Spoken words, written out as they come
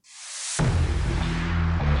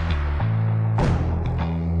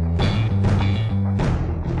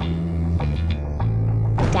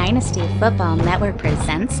Dynasty Football Network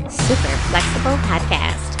presents Super Flexible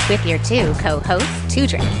Podcast with your two co-hosts,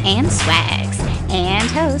 Tudrick and Swags, and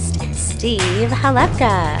host, Steve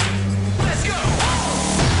Halepka. Let's go!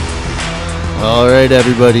 All right,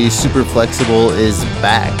 everybody, Super Flexible is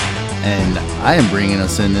back, and I am bringing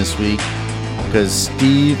us in this week because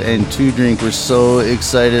Steve and Tudrick were so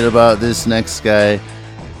excited about this next guy,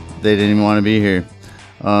 they didn't even want to be here.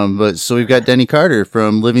 So we've got Denny Carter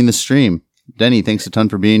from Living the Stream. Denny, thanks a ton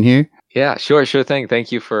for being here. Yeah, sure thing.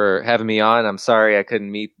 Thank you for having me on. I'm sorry I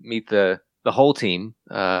couldn't meet the whole team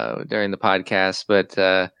during the podcast, but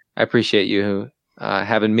I appreciate you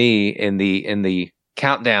having me in the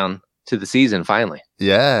countdown to the season finally.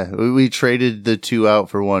 Yeah, we traded the two out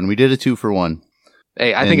for one. We did a 2-for-1.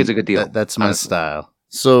 Hey, I think it's a good deal. That's my style.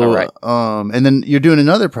 So, all right. And then you're doing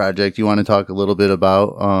another project you want to talk a little bit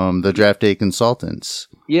about, the Draft Day Consultants.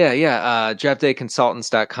 Yeah.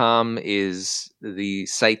 DraftDayConsultants.com is the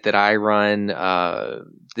site that I run,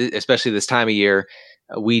 especially this time of year.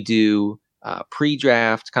 We do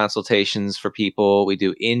pre-draft consultations for people. We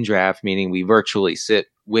do in-draft, meaning we virtually sit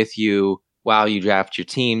with you while you draft your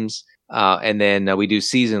teams. And then we do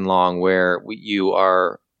season-long where you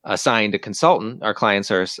are assigned a consultant. Our clients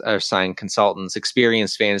are assigned consultants,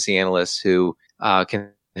 experienced fantasy analysts who can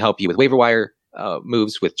help you with waiver wire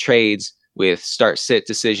moves, with trades, with start-sit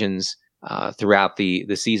decisions throughout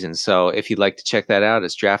the season. So if you'd like to check that out,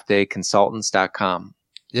 it's draftdayconsultants.com.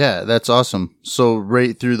 Yeah, that's awesome. So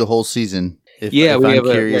right through the whole season. If I'm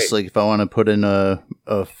curious, like if I want to put in a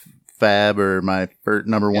fab or my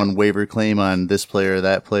number one waiver claim on this player or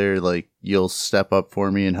that player, like you'll step up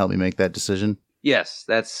for me and help me make that decision. Yes,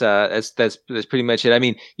 that's pretty much it. I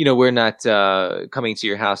mean, we're not coming to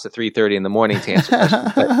your house at 3:30 in the morning to answer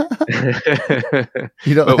questions.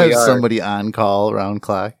 You don't have somebody on call around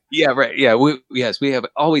clock. Yeah, right. Yeah, we have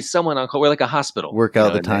always someone on call. We're like a hospital. Work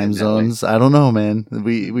out the time zones. I don't know, man.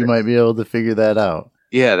 We might be able to figure that out.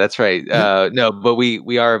 Yeah, that's right. No, but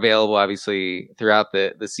we are available obviously throughout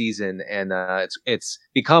the season, and it's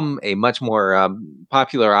become a much more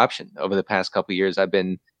popular option over the past couple of years. I've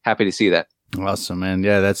been happy to see that. Awesome, man.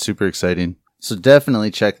 Yeah, that's super exciting. So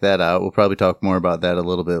definitely check that out. We'll probably talk more about that a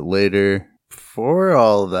little bit later. Before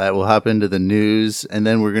all of that, we'll hop into the news, and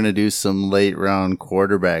then we're going to do some late round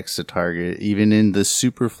quarterbacks to target, even in the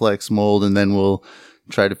super flex mold, and then we'll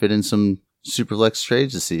try to fit in some super flex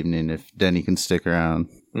trades this evening if Denny can stick around.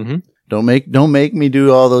 Mm-hmm. Don't make me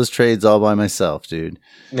do all those trades all by myself, dude.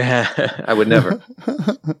 I would never.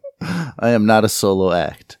 I am not a solo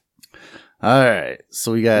act. All right,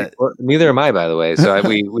 so we got. Well, neither am I, by the way. So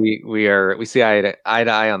we see eye to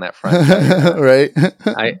eye on that front, right?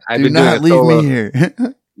 I've Do been not leave me here.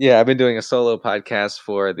 Yeah, I've been doing a solo podcast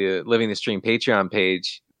for the Living the Stream Patreon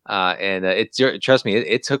page, and trust me,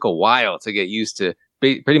 it took a while to get used to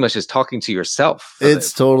pretty much just talking to yourself.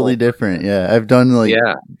 It's totally different. Yeah, I've done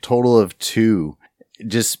total of 2,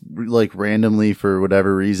 just like randomly for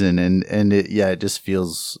whatever reason, and it just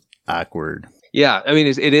feels awkward. Yeah, I mean,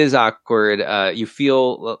 it is awkward. You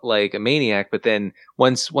feel like a maniac, but then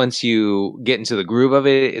once you get into the groove of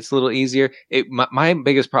it, it's a little easier. My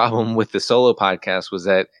biggest problem with the solo podcast was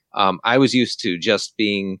that I was used to just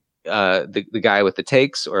being the guy with the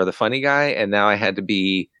takes or the funny guy, and now I had to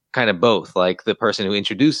be kind of both, like the person who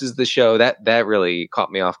introduces the show. That really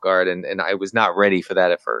caught me off guard, and I was not ready for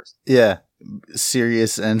that at first. Yeah,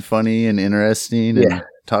 serious and funny and interesting, and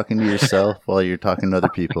talking to yourself while you're talking to other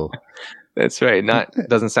people. That's right.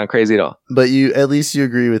 Doesn't sound crazy at all. But at least you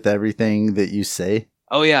agree with everything that you say.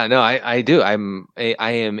 Oh yeah, no, I do. I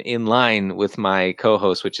am in line with my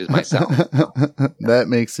co-host, which is myself. That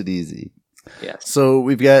makes it easy. Yes. So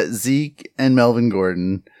we've got Zeke and Melvin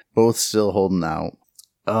Gordon both still holding out.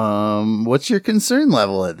 What's your concern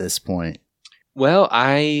level at this point? Well,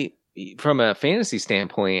 from a fantasy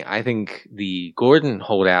standpoint, I think the Gordon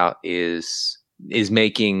holdout is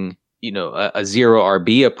making a zero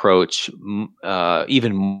RB approach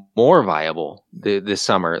even more viable this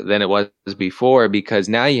summer than it was before, because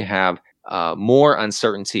now you have more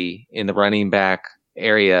uncertainty in the running back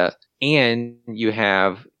area, and you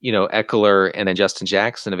have Eckler and then Justin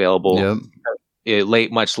Jackson available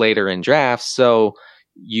much later in drafts. So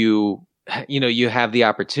you have the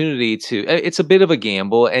opportunity to. It's a bit of a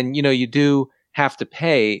gamble, and you do have to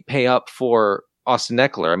pay up for Austin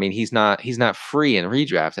Eckler. I mean, he's not free in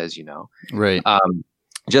redraft, as you know. Right.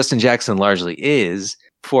 Justin Jackson largely is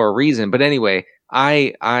for a reason. But anyway,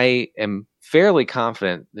 I am fairly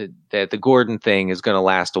confident that the Gordon thing is going to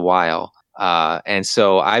last a while. And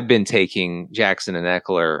so I've been taking Jackson and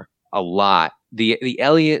Eckler a lot. The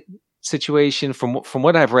Elliott situation, from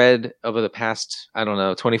what I've read over the past,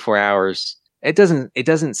 24 hours, it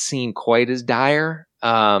doesn't seem quite as dire.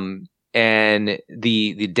 And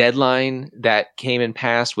the deadline that came and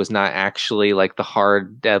passed was not actually like the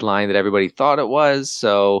hard deadline that everybody thought it was.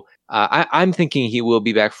 So I'm thinking he will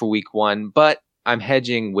be back for week 1, but I'm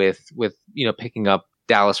hedging with picking up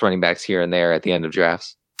Dallas running backs here and there at the end of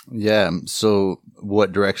drafts. Yeah. So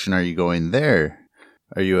what direction are you going there?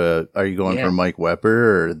 Are you going for Mike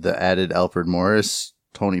Weber or the added Alfred Morris,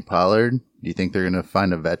 Tony Pollard? Do you think they're going to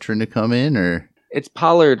find a veteran to come in, or it's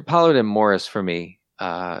Pollard and Morris for me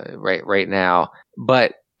right now?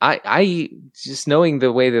 But I just knowing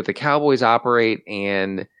the way that the Cowboys operate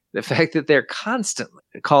and the fact that they're constantly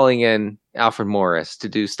calling in Alfred Morris to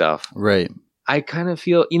do stuff, right? I kind of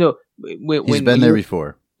feel he's been there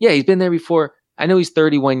before. Yeah, he's been there before. I know he's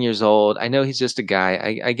 31 years old. I know he's just a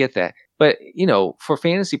guy. I get that. But, for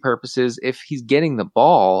fantasy purposes, if he's getting the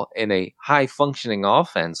ball in a high functioning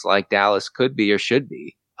offense like Dallas could be or should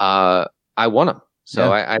be, I want him.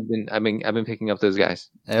 So yeah. I've been picking up those guys.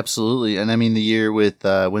 Absolutely. And I mean, the year with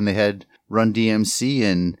when they had Run DMC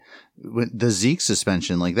and the Zeke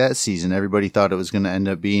suspension, like that season, everybody thought it was going to end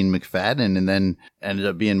up being McFadden, and then ended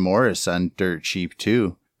up being Morris on dirt cheap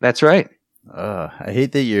too. That's right. I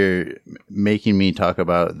hate that you're making me talk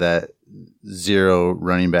about that zero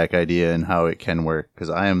running back idea and how it can work, because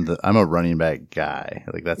I'm a running back guy.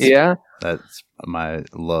 Like that's my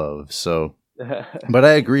love. So, but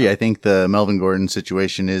I agree. I think the Melvin Gordon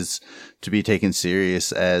situation is to be taken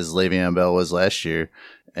serious, as Le'Veon Bell was last year,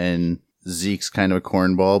 and Zeke's kind of a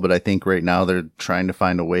cornball. But I think right now they're trying to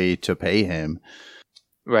find a way to pay him.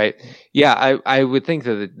 Right. Yeah. I would think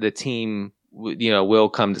that the team will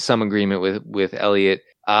come to some agreement with Elliott.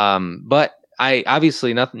 But I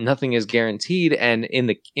obviously nothing is guaranteed. And in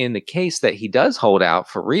the case that he does hold out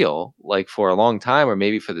for real, like for a long time or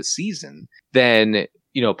maybe for the season, then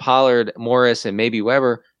Pollard, Morris, and maybe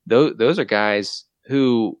Weber, those are guys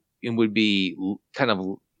who would be kind of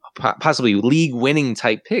possibly league winning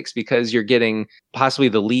type picks, because you're getting possibly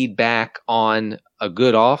the lead back on a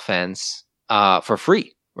good offense for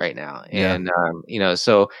free right now. And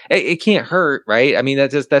so it can't hurt, right? I mean,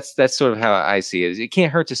 that's sort of how I see it. It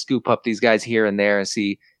can't hurt to scoop up these guys here and there and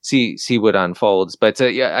see what unfolds. But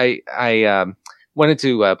I wanted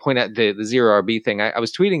to point out the zero RB thing. I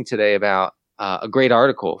was tweeting today about a great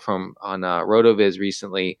article on RotoViz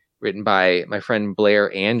recently, written by my friend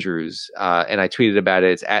Blair Andrews, and I tweeted about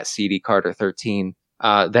it. It's at CDCarter13.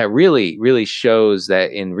 That really, really shows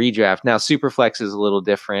that in redraft, now Superflex is a little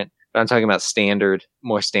different, but I'm talking about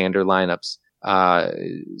more standard lineups.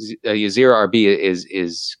 Zero RB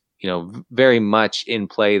is very much in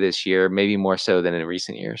play this year, maybe more so than in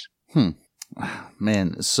recent years.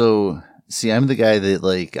 Man, so see, I'm the guy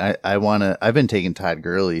that I've been taking Todd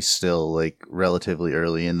Gurley still like relatively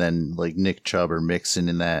early, and then like Nick Chubb or Mixon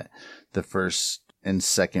in the first and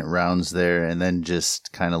second rounds there, and then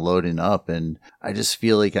just kind of loading up. And I just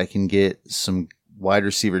feel like I can get some wide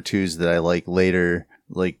receiver twos that I like later,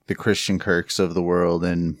 like the Christian Kirks of the world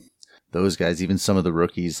and those guys, even some of the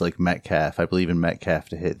rookies like Metcalf. I believe in Metcalf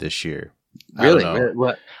to hit this year. Really?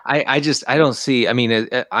 Well, I don't see. I mean,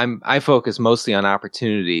 I focus mostly on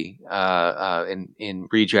opportunity in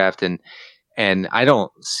redraft, and I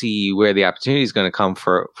don't see where the opportunity is going to come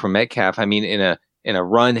for Metcalf. I mean, in a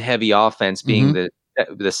run heavy offense, being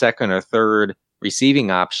the second or third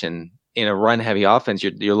receiving option in a run heavy offense,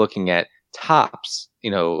 you're looking at tops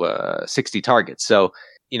 60 targets. So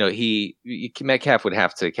Metcalf would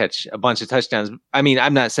have to catch a bunch of touchdowns. I mean,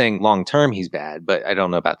 I'm not saying long term he's bad, but I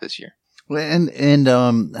don't know about this year. And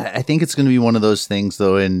I think it's going to be one of those things,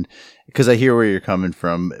 though, and because I hear where you're coming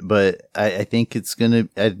from, but I think it's going to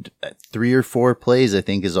add 3 or 4 plays, I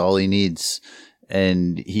think, is all he needs,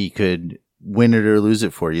 and he could win it or lose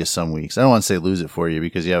it for you some weeks. I don't want to say lose it for you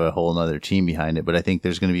because you have a whole other team behind it, but I think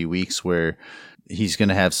there's going to be weeks where he's going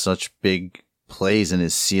to have such big plays and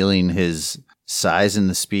is sealing his size and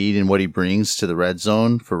the speed and what he brings to the red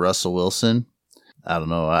zone for Russell Wilson. I don't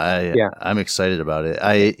know. I'm excited about it.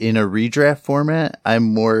 In a redraft format, I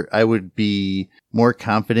would be more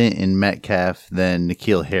confident in Metcalf than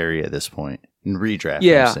N'Keal Harry at this point in redraft.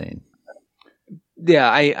 Yeah. I'm saying.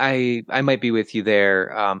 Yeah, I might be with you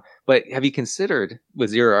there. But have you considered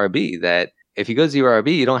with zero RB that if you go zero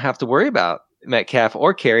RB, you don't have to worry about Metcalf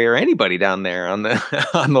or Carey or anybody down there on the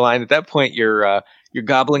on the line? At that point, you're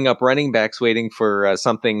gobbling up running backs, waiting for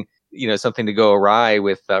something to go awry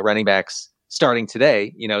with running backs starting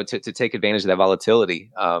today, to take advantage of that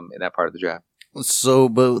volatility in that part of the draft. So,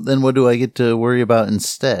 but then what do I get to worry about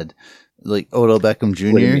instead? Like Odell Beckham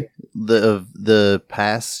Jr., the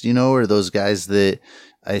pass, or those guys that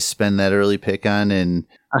I spend that early pick on, and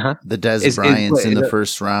the Dez Bryants in the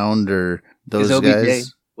first round, or those OBJ,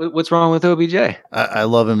 guys. What's wrong with OBJ? I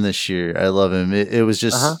love him this year. I love him. It was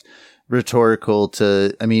just rhetorical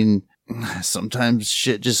to, I mean, sometimes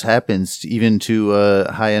shit just happens, even to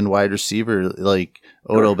a high-end wide receiver like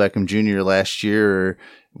Odell Beckham Jr. last year, or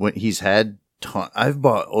when he's had, I've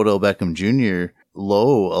bought Odell Beckham Jr.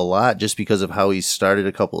 low a lot just because of how he started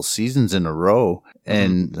a couple of seasons in a row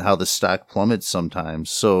and how the stock plummets sometimes.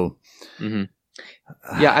 So,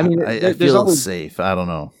 yeah, I mean, I feel always safe. I don't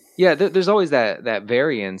know. Yeah, there's always that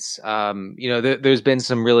variance. There's been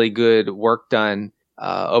some really good work done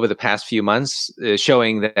over the past few months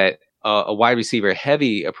showing that a wide receiver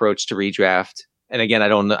heavy approach to redraft. And again, I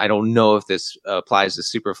don't know if this applies to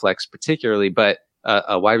Superflex particularly, but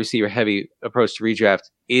a wide receiver heavy approach to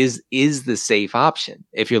redraft is the safe option.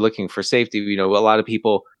 If you're looking for safety, a lot of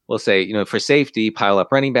people will say, for safety, pile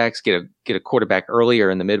up running backs, get a quarterback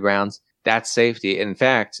earlier in the mid rounds. That's safety. In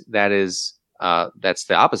fact, that's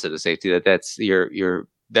the opposite of safety. That's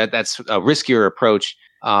that's a riskier approach,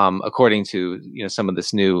 according to some of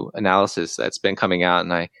this new analysis that's been coming out,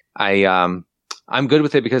 and I'm good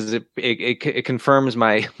with it because it confirms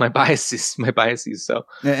my biases. So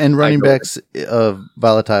and running backs a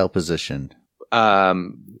volatile position.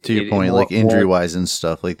 To your point, like injury wise and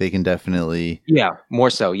stuff, like they can definitely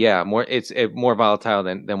more so it's more volatile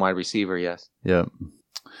than wide receiver. Yes. Yep.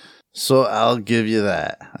 So I'll give you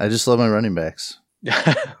that. I just love my running backs.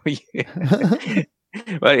 But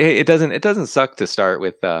it doesn't suck to start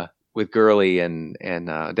with Gurley and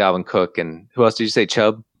Dalvin Cook, and who else did you say?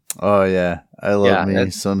 Chubb. Oh yeah, I love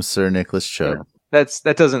me some Sir Nicholas Chubb. Yeah.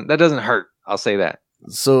 That doesn't hurt. I'll say that.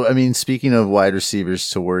 So I mean, speaking of wide receivers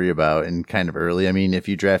to worry about and kind of early, I mean, if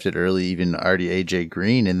you drafted early, even already AJ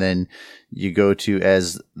Green, and then you go to,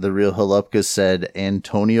 as the real Halupka said,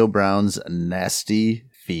 Antonio Brown's nasty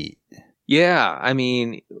feet. Yeah, I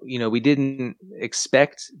mean, we didn't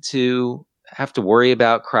expect to have to worry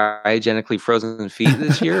about cryogenically frozen feet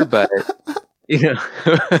this year, but here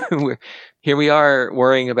we are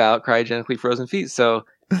worrying about cryogenically frozen feet. So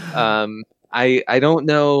I don't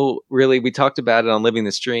know really. We talked about it on Living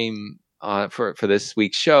the Stream for this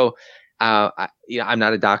week's show. I'm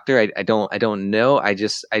not a doctor. I don't know. I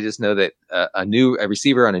just know that a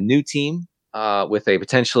receiver on a new team with a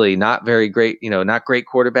potentially not very great, not great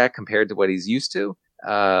quarterback compared to what he's used to,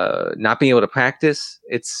 not being able to practice,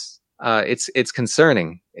 it's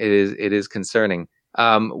concerning. It is concerning.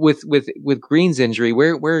 With Green's injury,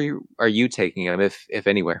 where are you taking him, if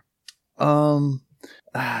anywhere?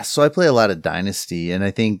 So I play a lot of Dynasty, and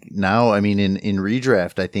I think now, I mean, in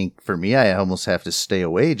redraft, I think for me, I almost have to stay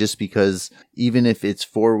away just because even if it's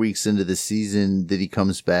 4 weeks into the season that he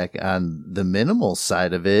comes back on the minimal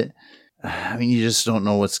side of it, I mean, you just don't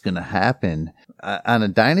know what's going to happen. On a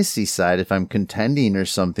Dynasty side, if I'm contending or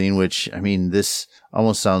something, which, I mean, this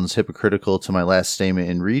almost sounds hypocritical to my last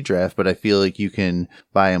statement in redraft, but I feel like you can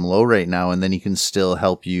buy him low right now and then he can still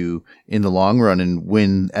help you in the long run and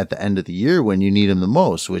win at the end of the year when you need him the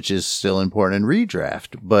most, which is still important in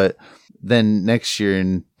redraft. But then next year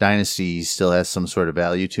in Dynasty, he still has some sort of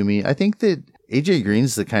value to me. I think that AJ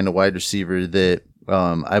Green's the kind of wide receiver that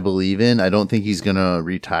I believe in. I don't think he's going to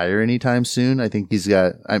retire anytime soon. I think he's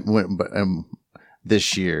got,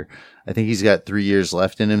 this year, I think he's got 3 years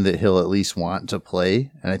left in him that he'll at least want to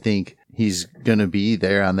play. And I think he's going to be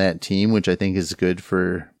there on that team, which I think is good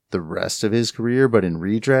for the rest of his career. But in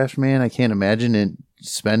redraft, man, I can't imagine it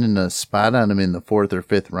spending a spot on him in the 4th or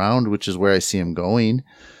 5th round, which is where I see him going.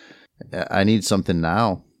 I need something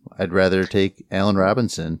now. I'd rather take Allen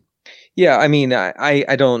Robinson. Yeah. I mean,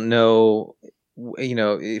 I don't know.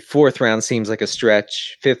 4th round seems like a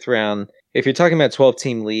stretch. 5th round, if you're talking about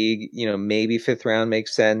 12-team league, maybe 5th round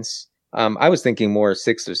makes sense. I was thinking more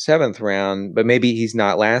 6th or 7th round, but maybe he's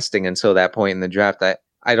not lasting until that point in the draft.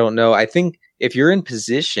 I don't know. I think if you're in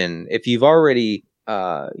position, if you've already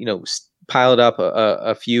piled up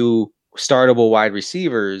a few startable wide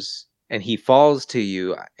receivers and he falls to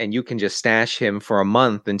you and you can just stash him for a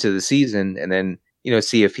month into the season and then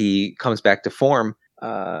see if he comes back to form.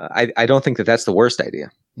 I don't think that's the worst idea.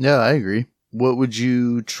 Yeah, I agree. What would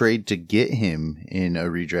you trade to get him in a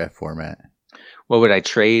redraft format? What would I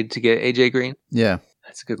trade to get AJ Green? Yeah,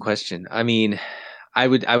 that's a good question. I mean, I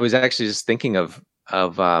was actually just thinking of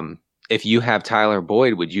if you have Tyler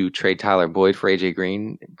Boyd, would you trade Tyler Boyd for AJ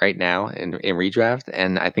Green right now in redraft?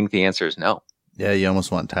 And I think the answer is no. Yeah, you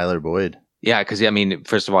almost want Tyler Boyd. Yeah, because I mean,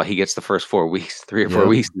 first of all, he gets the first 4 weeks, 3 or 4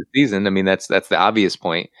 weeks of the season. I mean, that's the obvious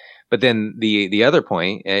point. But then the other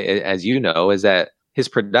point, as you know, is that his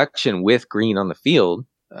production with Green on the field,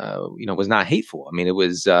 was not hateful. I mean, it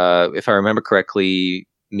was, if I remember correctly,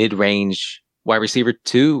 mid-range wide receiver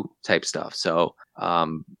 2 type stuff. So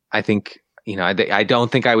I think, I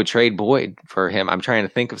don't think I would trade Boyd for him. I'm trying to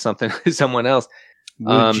think of someone else.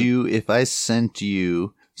 Would you, if I sent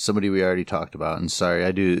you somebody we already talked about, and sorry,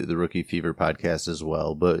 I do the Rookie Fever podcast as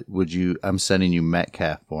well, but I'm sending you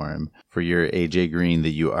Metcalf for him for your AJ Green that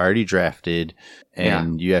you already drafted,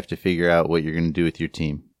 and you have to figure out what you're going to do with your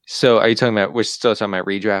team. So are you talking about, we're still talking about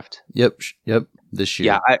redraft? Yep. This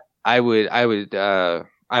year. Yeah, I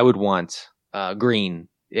would want Green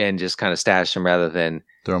and just kind of stash him rather than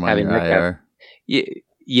throw him on your IR.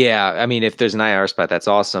 Yeah. I mean, if there's an IR spot, that's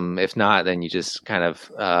awesome. If not, then you just kind of,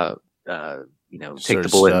 take the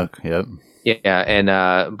bullet. Yep. Yeah. And,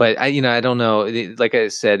 but I don't know. Like I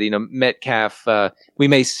said, Metcalf, we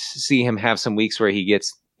may see him have some weeks where he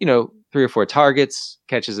gets, 3 or 4 targets,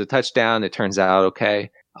 catches a touchdown. It turns out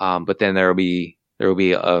okay. But then there will be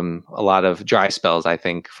a lot of dry spells, I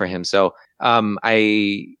think, for him. So,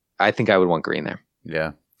 I think I would want Green there.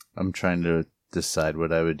 Yeah. I'm trying to decide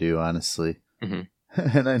what I would do, honestly.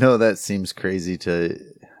 Mm-hmm. And I know that seems crazy to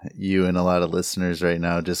you and a lot of listeners right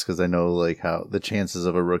now, just because I know like how the chances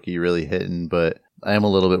of a rookie really hitting, but I am a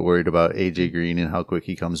little bit worried about AJ Green and how quick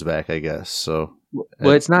he comes back, I guess. So,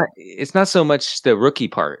 well, it's not so much the rookie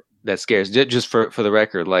part that scares, just for the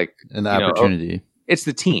record, like an opportunity. It's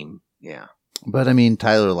the team. Yeah. But I mean,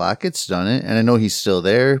 Tyler Lockett's done it, and I know he's still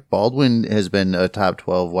there. Baldwin has been a top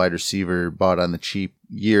 12 wide receiver bought on the cheap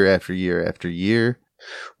year after year after year.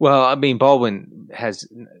 Well, I mean, Baldwin has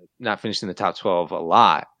not finished in the top 12 a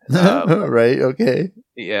lot. Right. Okay.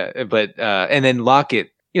 Yeah. But, and then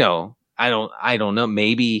Lockett, I don't know.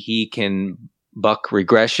 Maybe he can buck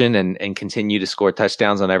regression and continue to score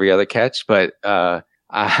touchdowns on every other catch, but, I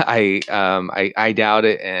doubt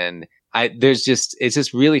it. And it's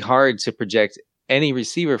just really hard to project any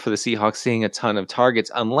receiver for the Seahawks seeing a ton of targets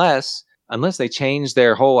unless they change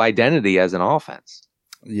their whole identity as an offense.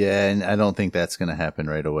 Yeah, and I don't think that's going to happen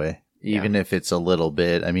right away. Even if it's a little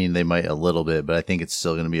bit. I mean, they might a little bit, but I think it's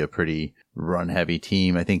still going to be a pretty run-heavy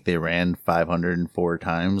team. I think they ran 504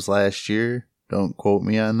 times last year. Don't quote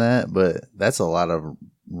me on that, but that's a lot of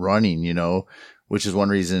running, which is one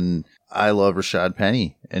reason I love Rashad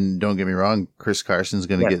Penny. And don't get me wrong, Chris Carson's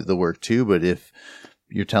going to get the work too, but if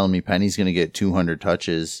you're telling me Penny's going to get 200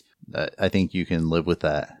 touches, I think you can live with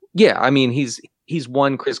that. Yeah, I mean, he's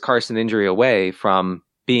one Chris Carson injury away from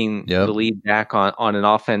being the lead back on an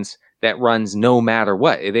offense that runs no matter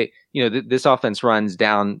what. This offense runs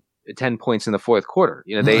down 10 points in the fourth quarter.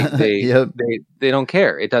 They don't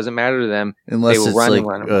care. It doesn't matter to them unless it's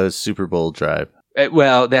like a Super Bowl drive.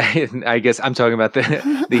 Well, I guess I'm talking about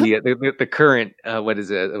the current what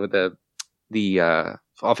is it with the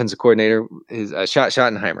offensive coordinator is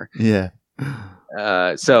Schottenheimer. Yeah.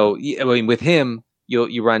 So I mean, with him,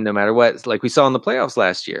 you run no matter what, like we saw in the playoffs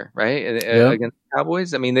last year, right? Against the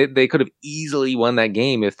Cowboys. I mean, they could have easily won that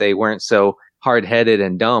game if they weren't so hard-headed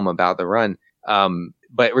and dumb about the run.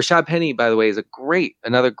 But Rashad Penny, by the way, is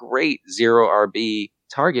another great zero RB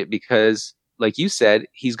target because, like you said,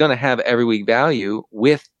 he's going to have every week value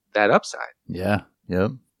with that upside. Yeah.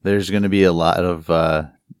 Yep. There's going to be a lot of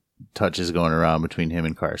touches going around between him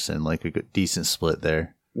and Carson, like a decent split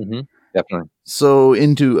there. Mm-hmm. Definitely. So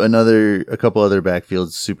into a couple other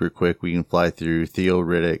backfields super quick. We can fly through. Theo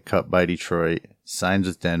Riddick, cut by Detroit, signs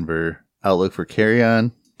with Denver. Outlook for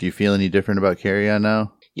Kerryon. Do you feel any different about Kerryon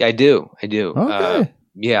now? Yeah, I do. Okay.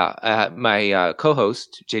 My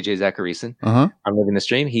co-host, JJ Zacharyson, on Living the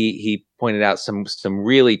Stream, he pointed out some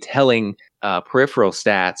really telling peripheral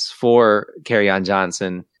stats for Kerryon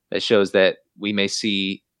Johnson that shows that we may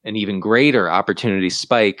see an even greater opportunity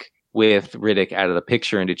spike with Riddick out of the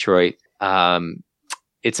picture in Detroit.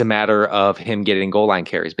 It's a matter of him getting goal line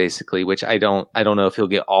carries, basically, which I don't know if he'll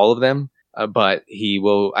get all of them, but he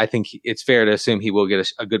will. I think it's fair to assume he will get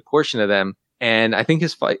a good portion of them. And I think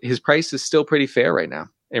his price is still pretty fair right now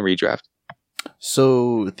in redraft.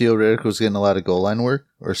 So Theo Riddick was getting a lot of goal line work,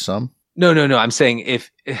 or some? No. I'm saying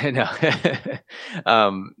if no,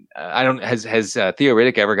 I don't. Has Theo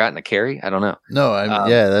Riddick ever gotten a carry? I don't know. No,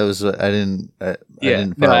 that was I didn't. I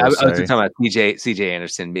was talking about CJ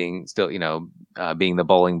Anderson being still, being the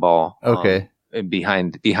bowling ball. Okay,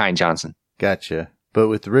 behind Johnson. Gotcha. But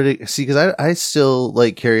with Riddick, see, because I still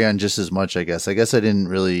like Kerryon just as much. I guess I didn't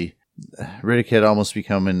really. Riddick had almost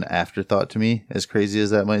become an afterthought to me, as crazy as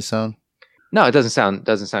that might sound. No, it doesn't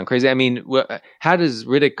sound crazy. I mean, how does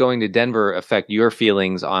Riddick going to Denver affect your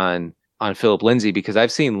feelings on Philip Lindsay? Because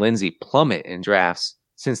I've seen Lindsay plummet in drafts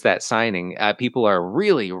since that signing.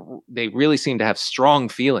 People they really seem to have strong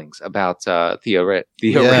feelings about Theo Riddick.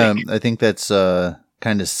 Yeah, I think that's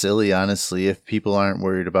kind of silly, honestly. If people aren't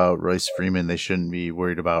worried about Royce Freeman, they shouldn't be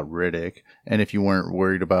worried about Riddick. And if you weren't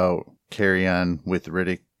worried about Kerryon with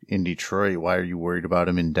Riddick in Detroit. Why are you worried about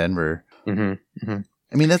him in Denver? Mm-hmm. Mm-hmm.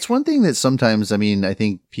 I mean, that's one thing that sometimes, I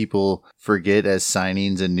think people forget as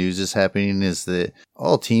signings and news is happening is that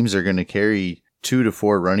all teams are going to carry 2 to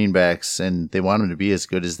 4 running backs, and they want them to be as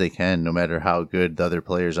good as they can, no matter how good the other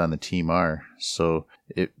players on the team are. So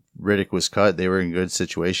if Riddick was cut, they were in a good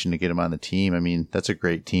situation to get him on the team. I mean, that's a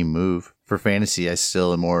great team move. For fantasy, I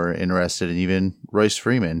still am more interested in even Royce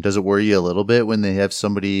Freeman. Does it worry you a little bit when they have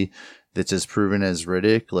somebody that's as proven as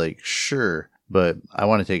Riddick? Like, sure, but I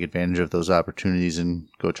want to take advantage of those opportunities and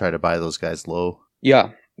go try to buy those guys low. Yeah.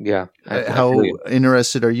 How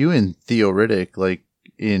interested are you in Theo Riddick? Like,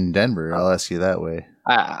 in Denver, I'll ask you that way.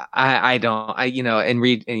 I don't,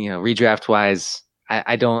 redraft wise,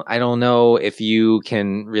 I don't know if you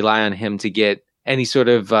can rely on him to get any sort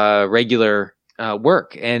of regular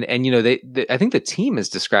work. And I think the team has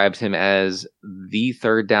described him as the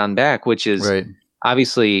third down back, which is right.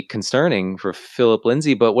 Obviously concerning for Philip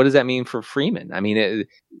Lindsay. But what does that mean for Freeman? I mean,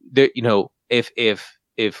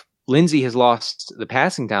 if Lindsay has lost the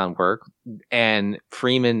passing down work and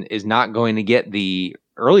Freeman is not going to get the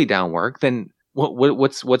early down work, then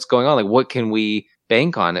what's going on? Like, what can we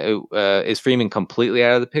bank on? Is Freeman completely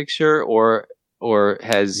out of the picture, or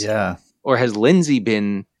has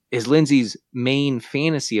Lindsay's main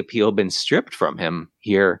fantasy appeal been stripped from him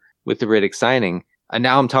here with the Riddick signing? And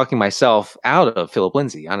now I'm talking myself out of Philip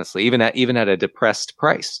Lindsay, honestly, even at a depressed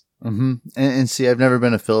price. Mm-hmm. And see, I've never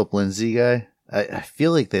been a Philip Lindsay guy. I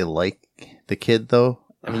feel like they like the kid, though.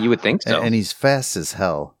 I mean, you would think so. And he's fast as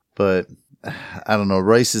hell. But I don't know.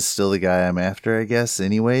 Rice is still the guy I'm after, I guess,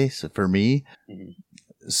 anyway, so for me.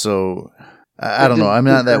 So I don't know. I'm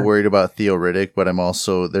not that worried about Theo Riddick, but I'm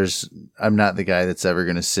not the guy that's ever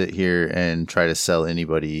going to sit here and try to sell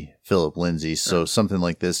anybody Philip Lindsay. So something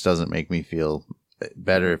like this doesn't make me feel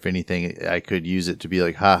better. If anything, I could use it to be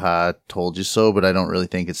like, haha, told you so, but I don't really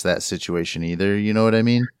think it's that situation either. You know what I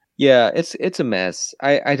mean? Yeah, it's a mess.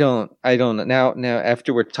 I don't now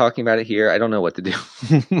after we're talking about it here, I don't know what to do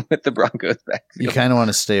with the Broncos backfield. You kind of want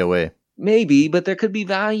to stay away. Maybe, but there could be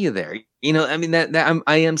value there. I mean,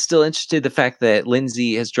 I am still interested. The fact that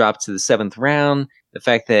Lindsay has dropped to the 7th round, the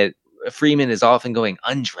fact that Freeman is often going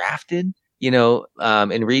undrafted, in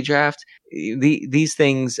redraft. These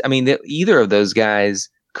things. I mean, either of those guys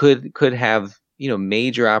could have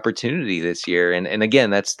major opportunity this year. And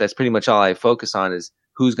again, that's pretty much all I focus on is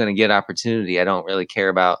who's going to get opportunity. I don't really care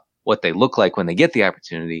about what they look like when they get the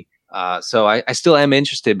opportunity. So I still am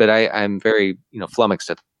interested, but I'm very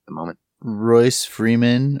flummoxed at the moment. Royce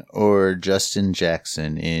Freeman or Justin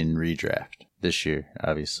Jackson in redraft this year,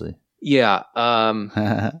 obviously. Yeah.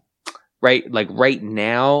 Right. Like right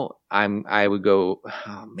now, I would go.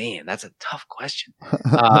 Oh man, that's a tough question.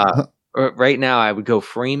 Right now, I would go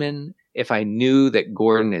Freeman if I knew that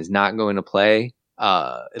Gordon is not going to play.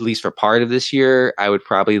 At least for part of this year, I would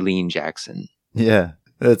probably lean Jackson. Yeah,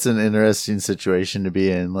 that's an interesting situation to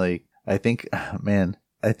be in. Like, I think I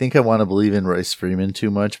want to believe in Royce Freeman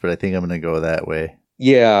too much, but I think I'm going to go that way.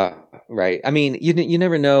 Yeah, right. I mean, you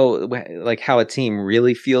never know like how a team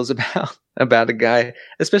really feels about a guy,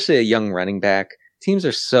 especially a young running back. Teams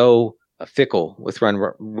are so fickle with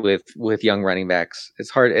young running backs.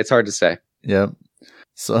 It's hard to say. Yep.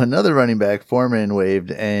 So another running back, Foreman,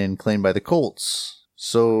 waived and claimed by the Colts.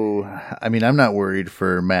 So, I mean, I'm not worried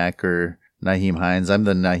for Mack or Nyheim Hines. I'm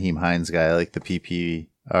the Nyheim Hines guy. I like the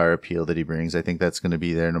PPR appeal that he brings. I think that's going to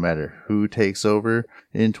be there no matter who takes over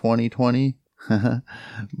in 2020.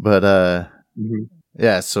 But,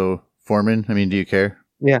 yeah, so Foreman, I mean, do you care?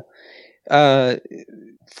 Yeah.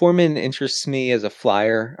 Foreman interests me as a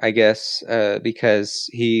flyer, I guess, because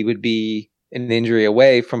he would be an injury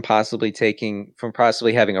away from possibly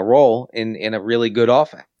having a role in a really good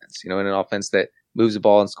offense, in an offense that moves the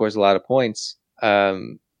ball and scores a lot of points.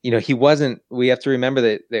 He wasn't, we have to remember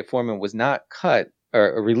that Foreman was not cut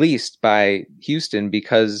or released by Houston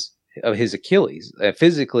because of his Achilles.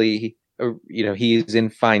 Physically, he's in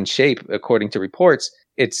fine shape, according to reports.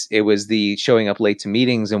 It was the showing up late to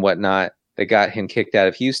meetings and whatnot that got him kicked out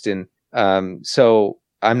of Houston. So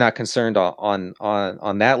I'm not concerned on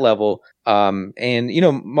that level. And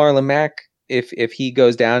Marlon Mack, if he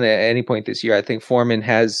goes down at any point this year, I think Foreman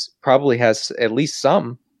probably has at least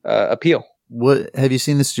some appeal. What have you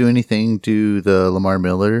seen this do anything to the Lamar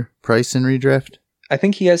Miller price in redraft? I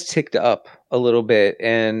think he has ticked up a little bit,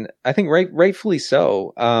 and I think rightfully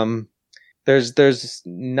so. There's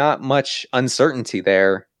not much uncertainty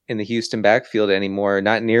there in the Houston backfield anymore,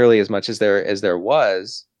 not nearly as much as there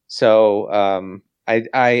was. So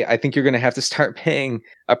I think you're going to have to start paying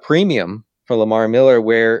a premium for Lamar Miller,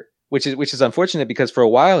 which is unfortunate because for a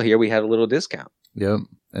while here we had a little discount. Yep.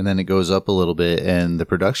 And then it goes up a little bit, and the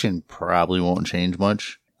production probably won't change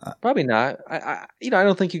much. Probably not. I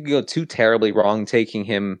don't think you could go too terribly wrong taking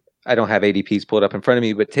him. I don't have ADPs pulled up in front of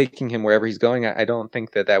me, but taking him wherever he's going, I don't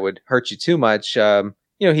think that would hurt you too much.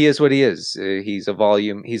 He is what he is. He's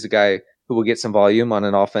a guy who will get some volume on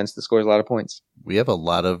an offense that scores a lot of points. We have a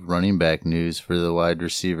lot of running back news for the wide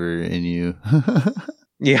receiver in you.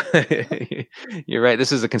 Yeah, you're right.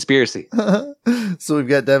 This is a conspiracy. So we've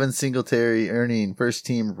got Devin Singletary earning first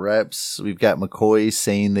team reps. We've got McCoy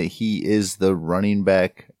saying that he is the running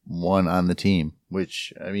back one on the team,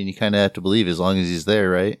 which, I mean, you kind of have to believe as long as he's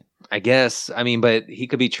there, right? I guess. I mean, but he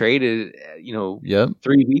could be traded, Yep.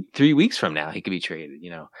 3 weeks from now, he could be traded,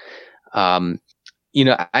 I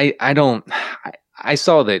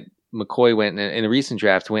saw that McCoy went in a recent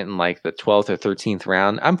draft, went in like the 12th or 13th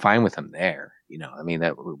round. I'm fine with him there.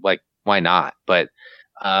 Why not? But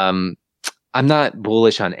I'm not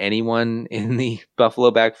bullish on anyone in the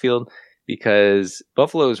Buffalo backfield because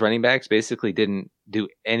Buffalo's running backs basically didn't do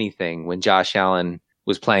anything when Josh Allen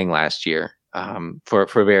was playing last year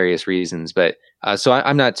for various reasons. But so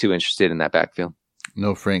I'm not too interested in that backfield.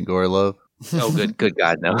 No Frank Gore love. Oh, good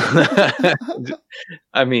God, no.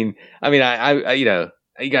 I mean,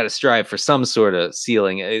 you got to strive for some sort of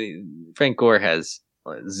ceiling. Frank Gore has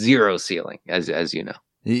zero ceiling, as you know.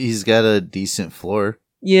 He's got a decent floor.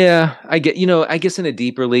 Yeah, I guess in a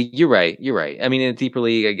deeper league, you're right. I mean, in a deeper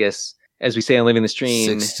league, I guess, as we say on Living the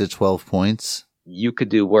Stream, 6 to 12 points. You could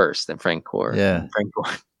do worse than Frank Gore. Yeah, Frank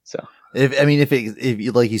Gore. So,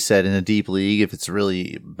 if like you said, in a deep league, if it's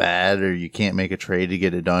really bad or you can't make a trade to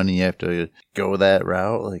get it done, and you have to go that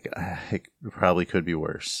route, it probably could be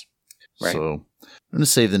worse. Right. So I'm going to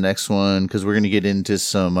save the next one because we're going to get into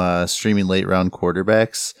some streaming late round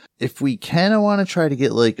quarterbacks. If we kind of want to try to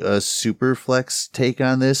get like a super flex take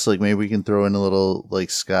on this, like maybe we can throw in a little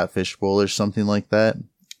like Scott Fishbowl or something like that.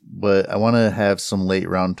 But I want to have some late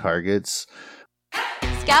round targets.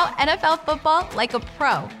 Scout NFL football like a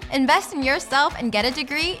pro. Invest in yourself and get a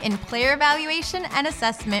degree in player evaluation and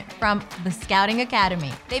assessment from the Scouting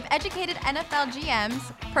Academy. They've educated NFL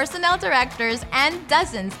GMs, personnel directors, and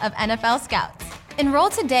dozens of NFL scouts. Enroll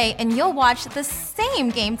today and you'll watch the same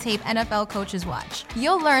game tape NFL coaches watch.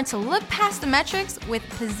 You'll learn to look past the metrics with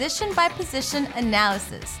position-by-position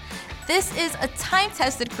analysis. This is a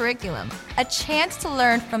time-tested curriculum, a chance to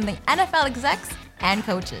learn from the NFL execs and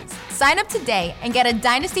coaches. Sign up today and get a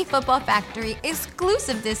Dynasty Football Factory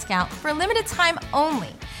exclusive discount for limited time only.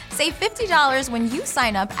 Save $50 when you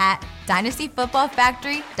sign up at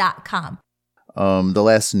dynastyfootballfactory.com. The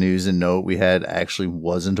last news and note we had actually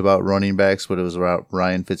wasn't about running backs, but it was about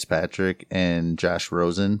Ryan Fitzpatrick and Josh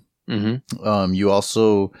Rosen. Mm-hmm. You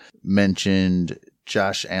also mentioned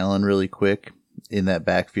Josh Allen really quick in that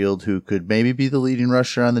backfield, who could maybe be the leading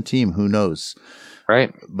rusher on the team. Who knows?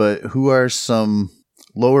 Right. But who are some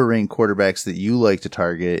lower ranked quarterbacks that you like to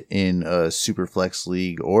target in a super flex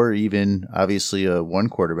league or even obviously a one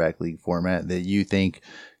quarterback league format that you think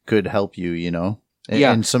could help you,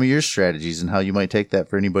 and some of your strategies and how you might take that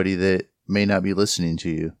for anybody that may not be listening to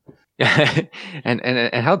you. and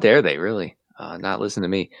how dare they really not listen to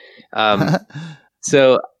me?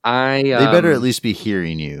 So they better at least be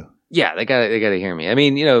hearing you. Yeah, they got to hear me. I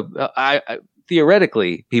mean, I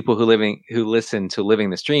theoretically, people who listen to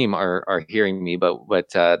Living the Stream are hearing me, but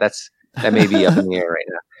that may be up in the air right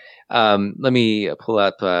now. Let me pull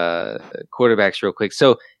up quarterbacks real quick.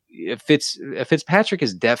 So Fitzpatrick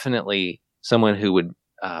is definitely someone who would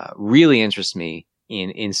really interest me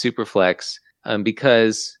in Superflex,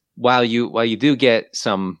 because while you do get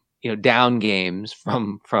some down games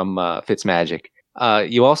from Fitzmagic,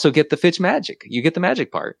 you also get the Fitzmagic. You get the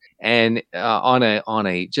magic part, and on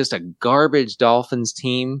a just a garbage Dolphins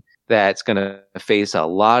team that's going to face a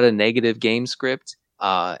lot of negative game script,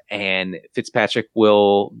 and Fitzpatrick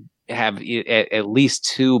will have at least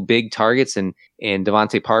two big targets in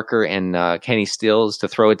Devontae Parker and Kenny Stills to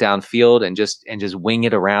throw it downfield and just wing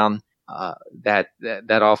it around that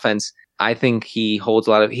offense. I think he holds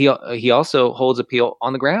a lot of he also holds appeal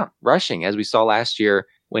on the ground rushing, as we saw last year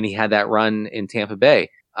when he had that run in Tampa Bay.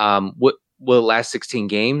 Will it last 16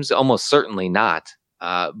 games? Almost certainly not.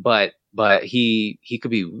 But he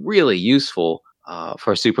could be really useful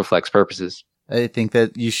for Superflex purposes. I think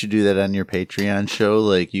that you should do that on your Patreon show.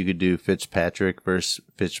 Like you could do Fitzpatrick versus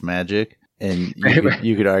Fitzmagic, and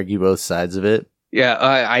you could argue both sides of it. Yeah,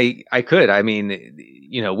 I could. I mean,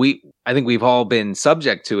 I think we've all been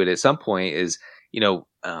subject to it at some point. Is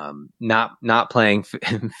not playing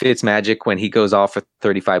Fitzmagic when he goes off for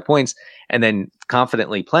 35 points, and then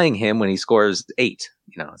confidently playing him when he scores 8.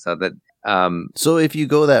 So So if you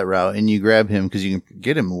go that route and you grab him because you can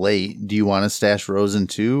get him late, do you want to stash Rosen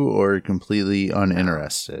too, or completely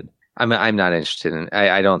uninterested? I'm not interested in.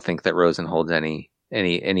 I don't think that Rosen holds any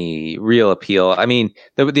real appeal. I mean,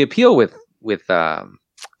 the appeal with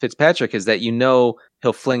Fitzpatrick is that he'll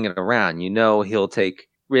fling it around. He'll take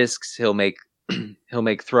risks. He'll make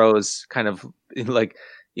throws, kind of like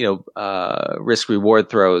risk reward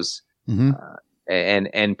throws,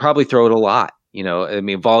 and probably throw it a lot. I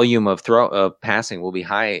mean, volume of passing will be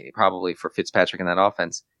high probably for Fitzpatrick in that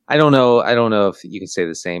offense. I don't know if you can say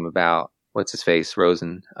the same about what's his face,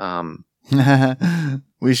 Rosen.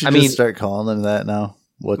 We should start calling him that now.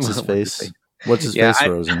 What's his face? What's his face,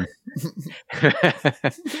 Rosen?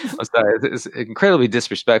 I'm sorry, it's incredibly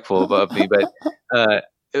disrespectful of me, but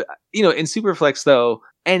in Superflex though,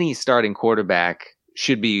 any starting quarterback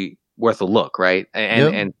should be worth a look, right?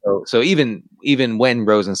 And so even when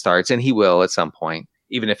Rosen starts, and he will at some point,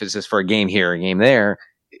 even if it's just for a game here, a game there,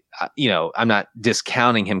 I'm not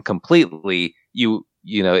discounting him completely.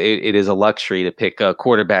 It is a luxury to pick a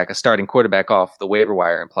starting quarterback off the waiver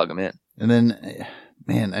wire and plug him in. And then,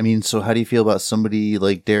 man, I mean, so how do you feel about somebody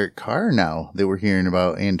like Derek Carr now that we're hearing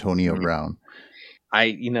about Antonio Brown?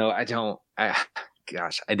 The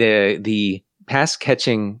pass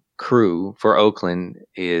catching crew for Oakland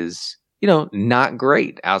is, not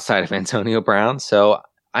great outside of Antonio Brown. So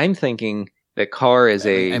I'm thinking that Carr is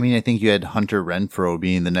I think you had Hunter Renfrow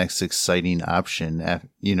being the next exciting option,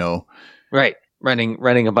 Right.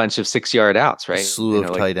 Running a bunch of 6-yard outs, right? A slew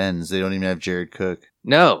of tight ends. They don't even have Jared Cook.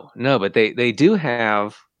 No, but they do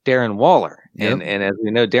have Darren Waller. Yep. And as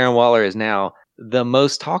we know, Darren Waller is now the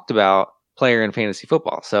most talked about player in fantasy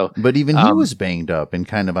football. So, but even he was banged up and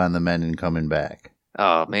kind of on the mend and coming back.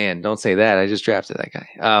 Oh man, don't say that. I just drafted that guy.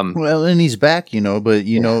 Well, and he's back, but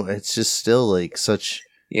it's just still like such.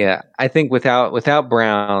 Yeah, I think without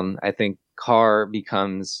Brown, I think Carr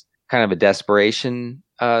becomes kind of a desperation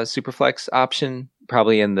superflex option,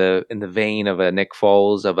 probably in the vein of a Nick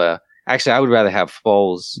Foles, actually I would rather have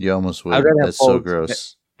Foles. You almost would. That's so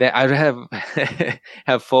gross. I would have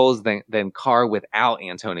Foles than Carr without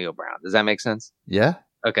Antonio Brown. Does that make sense? Yeah.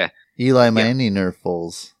 Okay. Eli Manning or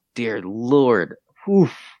Foles? Dear Lord.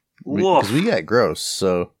 Because we got gross,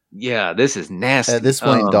 so yeah, this is nasty. At this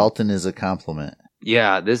point, Dalton is a compliment.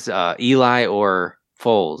 Yeah, this Eli or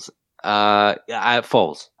Foles.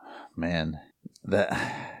 Foles. Man,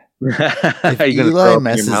 if Eli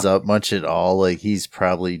messes up much at all, like he's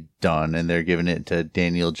probably done, and they're giving it to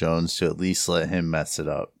Daniel Jones to at least let him mess it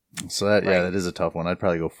up. So that is a tough one. I'd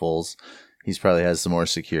probably go Foles. He's probably has the more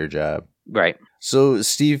secure job. Right. So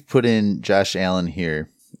Steve put in Josh Allen here,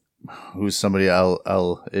 who's somebody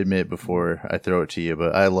I'll admit before I throw it to you,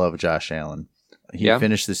 but I love Josh Allen. He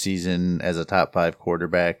finished the season as a top 5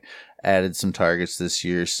 quarterback, added some targets this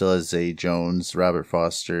year, still has Zay Jones, Robert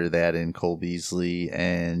Foster, they add in Cole Beasley,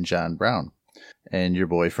 and John Brown, and your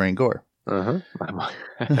boy Frank Gore.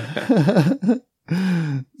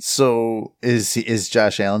 So is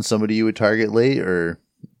Josh Allen somebody you would target late, or?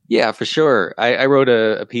 Yeah, for sure. I wrote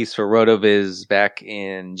a piece for RotoViz back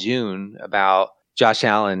in June about Josh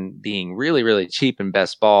Allen being really, really cheap in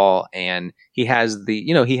best ball, and he has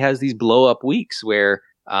these blow up weeks where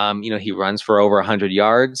he runs for over 100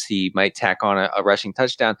 yards. He might tack on a rushing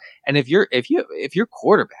touchdown, and if your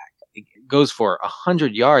quarterback goes for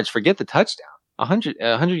 100 yards, forget the touchdown. 100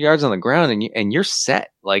 yards on the ground, and you're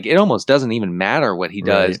set. Like, it almost doesn't even matter what he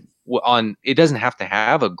does. Right. It doesn't have to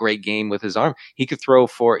have a great game with his arm. He could go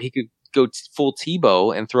full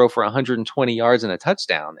Tebow and throw for 120 yards and a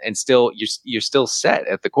touchdown, and still you're still set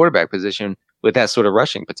at the quarterback position with that sort of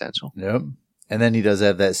rushing potential. Yep. And then he does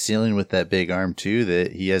have that ceiling with that big arm too,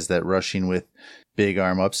 that he has that rushing with big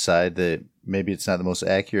arm upside that maybe it's not the most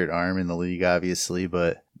accurate arm in the league, obviously,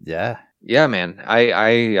 but yeah. Yeah, man.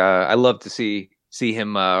 I love to see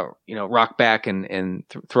him rock back and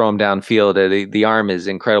throw him downfield. The arm is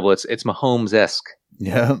incredible. It's Mahomes-esque.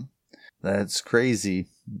 Yeah. That's crazy.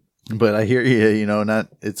 But I hear you,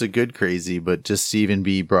 it's a good crazy, but just to even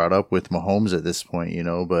be brought up with Mahomes at this point,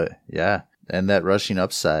 but yeah, and that rushing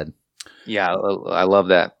upside. Yeah, I love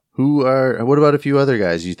that. What about a few other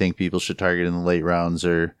guys you think people should target in the late rounds,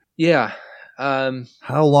 or? Yeah.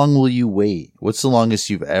 How long will you wait? What's the longest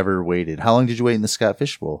you've ever waited? How long did you wait in the Scott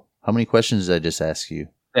Fish Bowl? How many questions did I just ask you?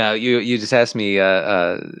 Yeah, you just asked me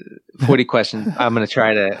 40 questions. I'm gonna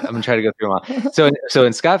try to go through them all. So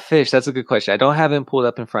in Scott Fish, that's a good question. I don't have him pulled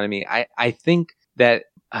up in front of me. I think that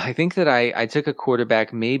I took a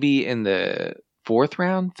quarterback maybe in the 4th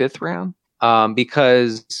round, 5th round,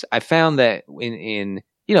 because I found that in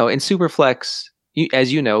Superflex,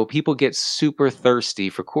 as you know, people get super thirsty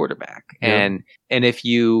for quarterback, and if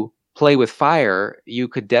you play with fire, you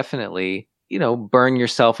could definitely, burn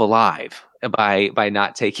yourself alive by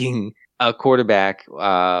not taking a quarterback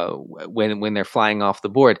when they're flying off the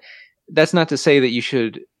board. That's not to say that you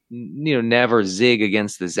should, never zig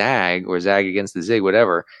against the zag or zag against the zig,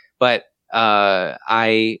 whatever. But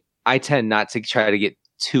I tend not to try to get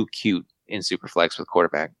too cute in Superflex with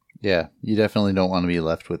quarterback. Yeah, you definitely don't want to be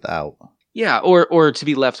left without. Yeah, or to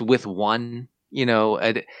be left with one.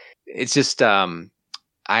 It's just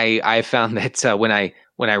I found that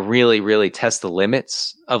when I really test the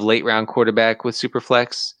limits of late round quarterback with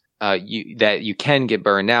Superflex, you can get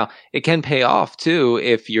burned. Now it can pay off too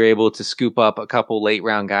if you're able to scoop up a couple late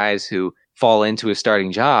round guys who fall into a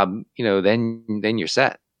starting job. Then you're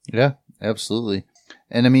set. Yeah, absolutely.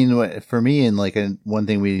 And I mean, for me, and one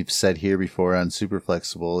thing we've said here before on Super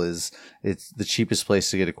Flexible is it's the cheapest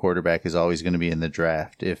place to get a quarterback is always going to be in the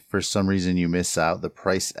draft. If for some reason you miss out, the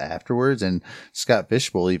price afterwards, and Scott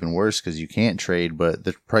Fishbowl even worse because you can't trade, but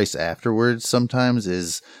the price afterwards sometimes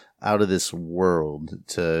is out of this world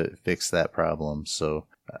to fix that problem. So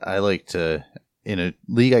I like to, in a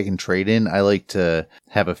league I can trade in, I like to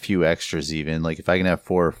have a few extras even. Like if I can have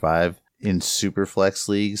 4 or 5 in super flex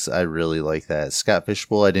leagues, I really like that. Scott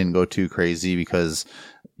Fishbowl, I didn't go too crazy because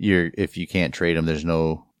if you can't trade them, there's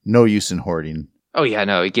no use in hoarding. Oh yeah,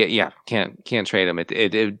 no, can't trade them.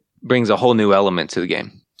 It brings a whole new element to the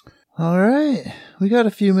game. All right, we got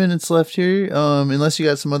a few minutes left here. Unless you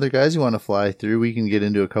got some other guys you want to fly through, we can get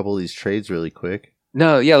into a couple of these trades really quick.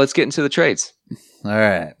 No, yeah, let's get into the trades. All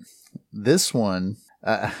right, this one.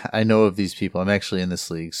 I know of these people. I'm actually in this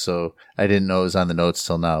league, so I didn't know it was on the notes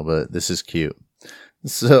till now, but this is cute.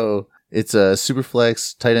 So it's a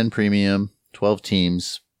Superflex tight end premium, 12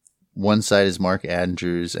 teams. One side is Mark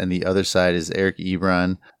Andrews, and the other side is Eric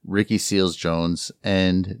Ebron, Ricky Seals-Jones,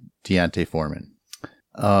 and Deontay Foreman.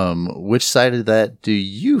 Which side of that do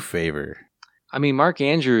you favor? I mean, Mark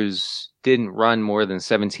Andrews didn't run more than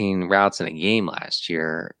 17 routes in a game last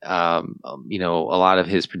year. A lot of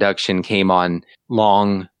his production came on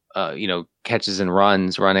long, catches and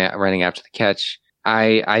runs, running after the catch.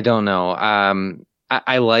 I don't know.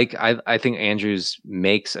 I think Andrews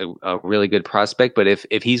makes a really good prospect, but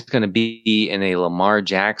if he's going to be in a Lamar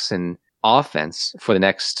Jackson offense for the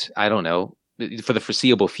next, I don't know, for the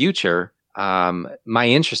foreseeable future, my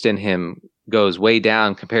interest in him goes way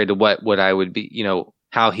down compared to what I would be,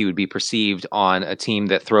 how he would be perceived on a team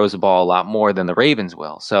that throws the ball a lot more than the Ravens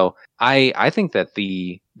will. So I think that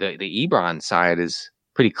the Ebron side is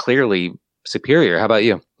pretty clearly superior. How about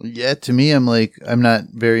you? Yeah, to me, I'm not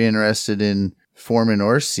very interested in Foreman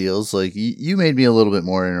or Seals. Like you made me a little bit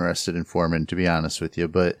more interested in Foreman, to be honest with you,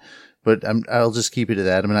 but I'll just keep it to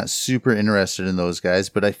that. I'm not super interested in those guys,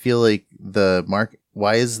 but I feel like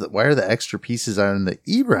why are the extra pieces on the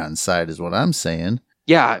Ebron side is what I'm saying.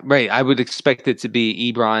 Yeah, right. I would expect it to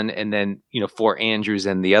be Ebron and then, for Andrews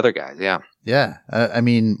and the other guys. Yeah. Yeah. I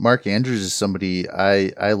mean, Mark Andrews is somebody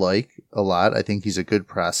I like a lot. I think he's a good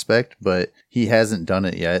prospect, but he hasn't done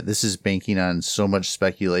it yet. This is banking on so much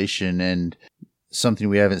speculation and something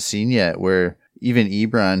we haven't seen yet, where even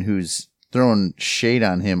Ebron, who's throwing shade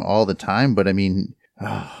on him all the time, but I mean,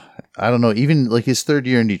 I don't know, even like his third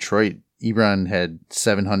year in Detroit, Ebron had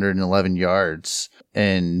 711 yards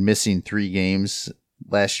and missing 3 games.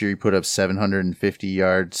 Last year he put up 750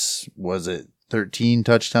 yards. Was it 13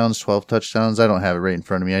 touchdowns, 12 touchdowns? I don't have it right in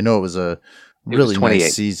front of me. I know it was a really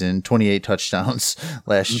nice season. 28 touchdowns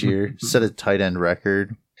last year. Set a tight end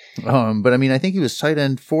record. But I mean, I think he was tight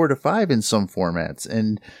end 4 to 5 in some formats.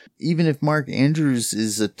 And even if Mark Andrews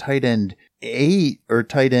is a tight end 8 or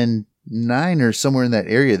tight end 9 or somewhere in that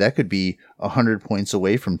area, that could be 100 points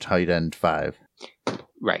away from tight end 5.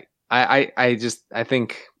 Right. I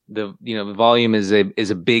think the volume is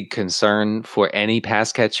a big concern for any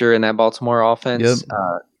pass catcher in that Baltimore offense.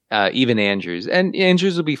 Yep. Even Andrews, and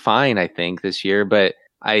Andrews will be fine, I think, this year. But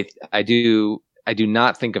I do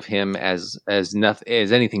not think of him as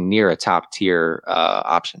anything near a top tier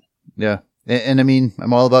option. Yeah, and I mean,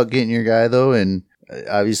 I'm all about getting your guy though, and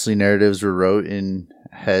obviously narratives were wrote in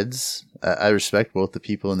heads. I respect both the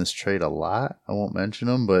people in this trade a lot. I won't mention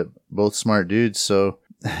them, but both smart dudes. So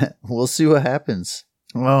we'll see what happens.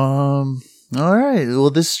 All right. Well,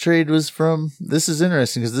 this trade this is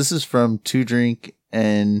interesting because this is from Two Drink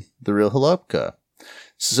and the Real Halupka.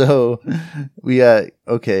 So we got,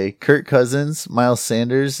 Kirk Cousins, Miles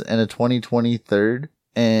Sanders, and a 2020 third.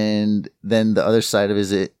 And then the other side of it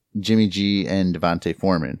is Jimmy G and Devontae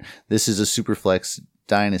Foreman. This is a Superflex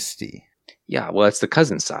dynasty. Yeah. Well, it's the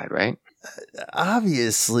Cousins side, right?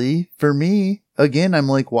 Obviously, for me, again, I'm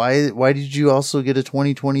like, why did you also get a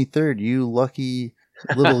 2020 third? You lucky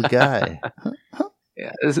little guy.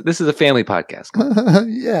 Yeah, this is a family podcast.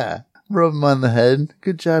 Yeah. Rub him on the head.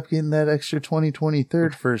 Good job getting that extra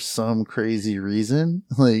 2023rd for some crazy reason.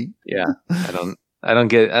 Yeah,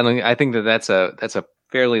 I think that's a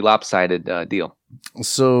fairly lopsided deal.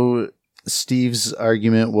 So Steve's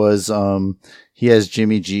argument was he has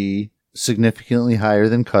Jimmy G significantly higher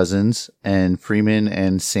than Cousins, and Freeman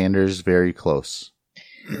and Sanders very close.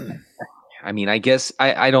 I mean, I guess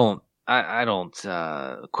I don't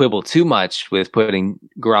quibble too much with putting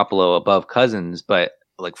Garoppolo above Cousins, but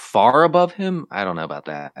like far above him, I don't know about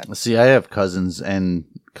that. See, I have Cousins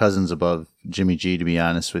above Jimmy G, to be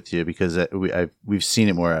honest with you, because we've seen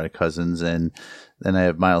it more out of Cousins, and then I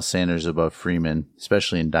have Miles Sanders above Freeman,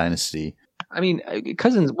 especially in Dynasty. I mean,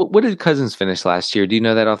 Cousins. What did Cousins finish last year? Do you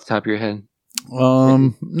know that off the top of your head?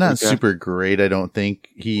 Not super great, I don't think.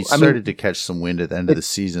 He started to catch some wind at the end of the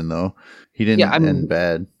season, though. He didn't end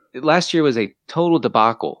bad. Last year was a total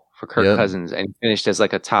debacle for Kirk Cousins, and he finished as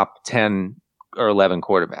like a top 10 or 11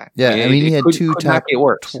 quarterback. Yeah, I mean, he had two top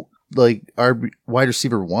wide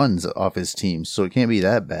receiver ones off his team, so it can't be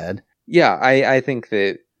that bad. Yeah, I think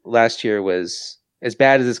that last year was as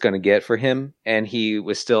bad as it's going to get for him, and he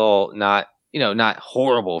was still not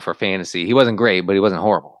horrible for fantasy. He wasn't great, but he wasn't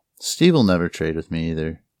horrible. Steve will never trade with me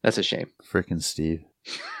either. That's a shame. Frickin' Steve.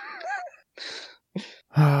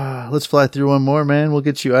 Let's fly through one more, man. We'll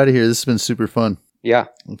get you out of here. This has been super fun. Yeah.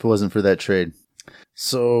 If it wasn't for that trade.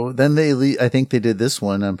 So then I think they did this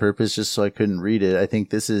one on purpose just so I couldn't read it. I think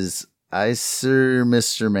this is Icer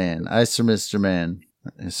Mr. Man.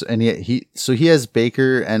 And he has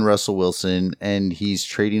Baker and Russell Wilson, and he's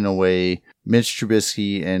trading away Mitch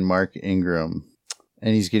Trubisky and Mark Ingram.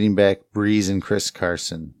 And he's getting back Breeze and Chris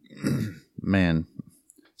Carson. Man.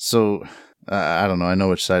 So, I don't know. I know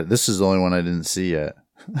which side. This is the only one I didn't see yet.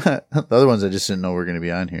 The other ones I just didn't know were going to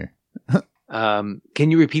be on here.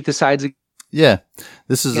 Can you repeat the sides again? Yeah.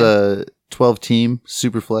 This is a 12-team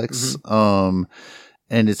Superflex. Mm-hmm.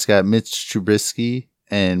 And it's got Mitch Trubisky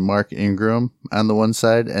and Mark Ingram on the one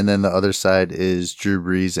side. And then the other side is Drew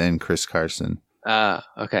Brees and Chris Carson.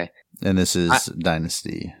 Okay. And this is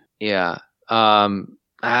Dynasty. Yeah.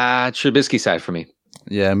 Trubisky side for me.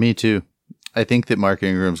 Yeah, me too. I think that Mark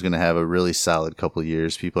Ingram's going to have a really solid couple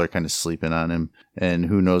years. People are kind of sleeping on him. And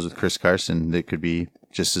who knows with Chris Carson, that could be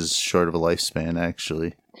just as short of a lifespan,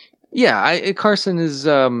 actually. Yeah, Carson is,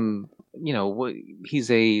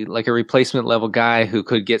 he's a replacement level guy who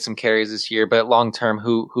could get some carries this year, but long term,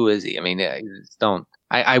 who is he? I mean,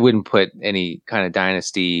 I wouldn't put any kind of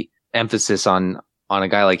dynasty emphasis on a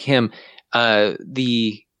guy like him.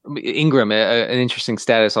 The Ingram, an interesting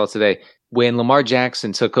status all today. When Lamar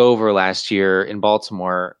Jackson took over last year in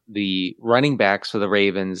Baltimore, the running backs for the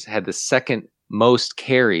Ravens had the second most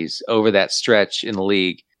carries over that stretch in the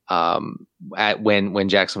league when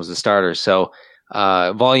Jackson was the starter. So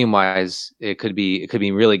volume wise, it could be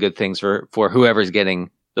really good things for whoever's getting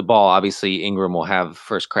the ball. Obviously, Ingram will have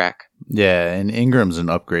first crack. Yeah, and Ingram's an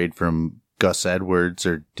upgrade from Gus Edwards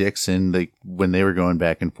or Dixon. When they were going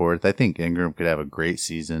back and forth, I think Ingram could have a great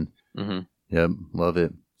season. Mm-hmm. Yep, love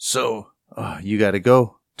it. So you got to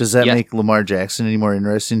go. Does that make Lamar Jackson any more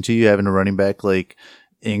interesting to you, having a running back like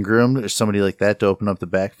Ingram or somebody like that to open up the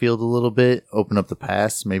backfield a little bit, open up the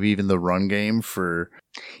pass, maybe even the run game for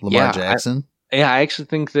Lamar Jackson? I actually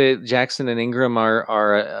think that Jackson and Ingram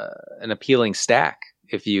are an appealing stack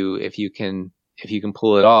if you can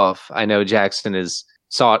pull it off. I know Jackson is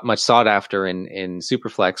much sought after in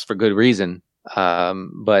Superflex for good reason.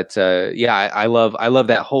 But I love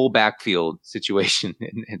that whole backfield situation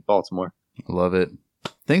in Baltimore. Love it.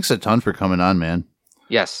 Thanks a ton for coming on, man.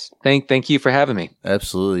 Yes. Thank you for having me.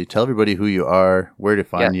 Absolutely. Tell everybody who you are, where to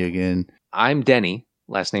find you again. I'm Denny,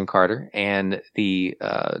 last name Carter, and the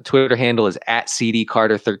Twitter handle is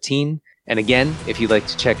 @CDCarter13. And again, if you'd like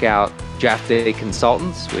to check out Draft Day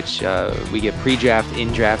Consultants, which we get pre-draft,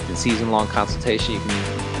 in-draft, and season-long consultation, you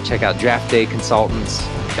can check out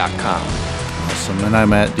draftdayconsultants.com. Awesome. And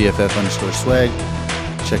I'm at DFF_swag.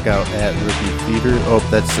 Check out @Rookie Fever. Oh,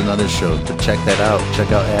 that's another show, but check that out.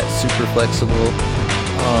 Check out @Super_Flexible.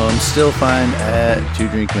 Still find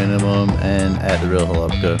 @2drinkminimum and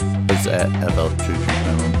 @TheRealHalupka. It's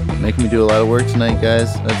 @FL2drinkminimum. Making me do a lot of work tonight,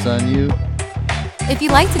 guys. That's on you. If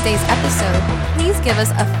you liked today's episode, please give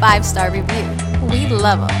us a 5-star review. We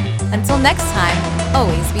love them. Until next time,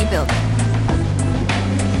 always be building.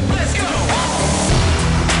 Let's go!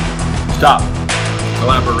 Stop.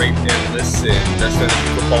 Collaborate and listen.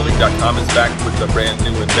 BestFantasyFootballLeague.com is back with a brand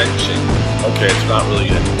new invention. Okay, it's not really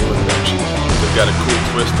a new invention. They've got a cool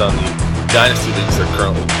twist on the dynasty leagues they're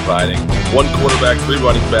currently providing. 1 quarterback, 3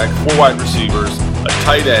 running back, 4 wide receivers, a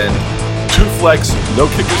tight end, 2 flex, no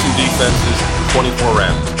kickers and defenses, 24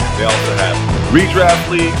 rounds. They also have redraft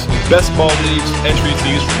leagues, best ball leagues, entry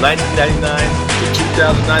fees from $19.99 to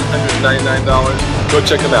 $2,999. Go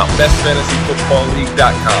check them out,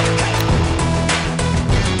 bestfantasyfootballleague.com.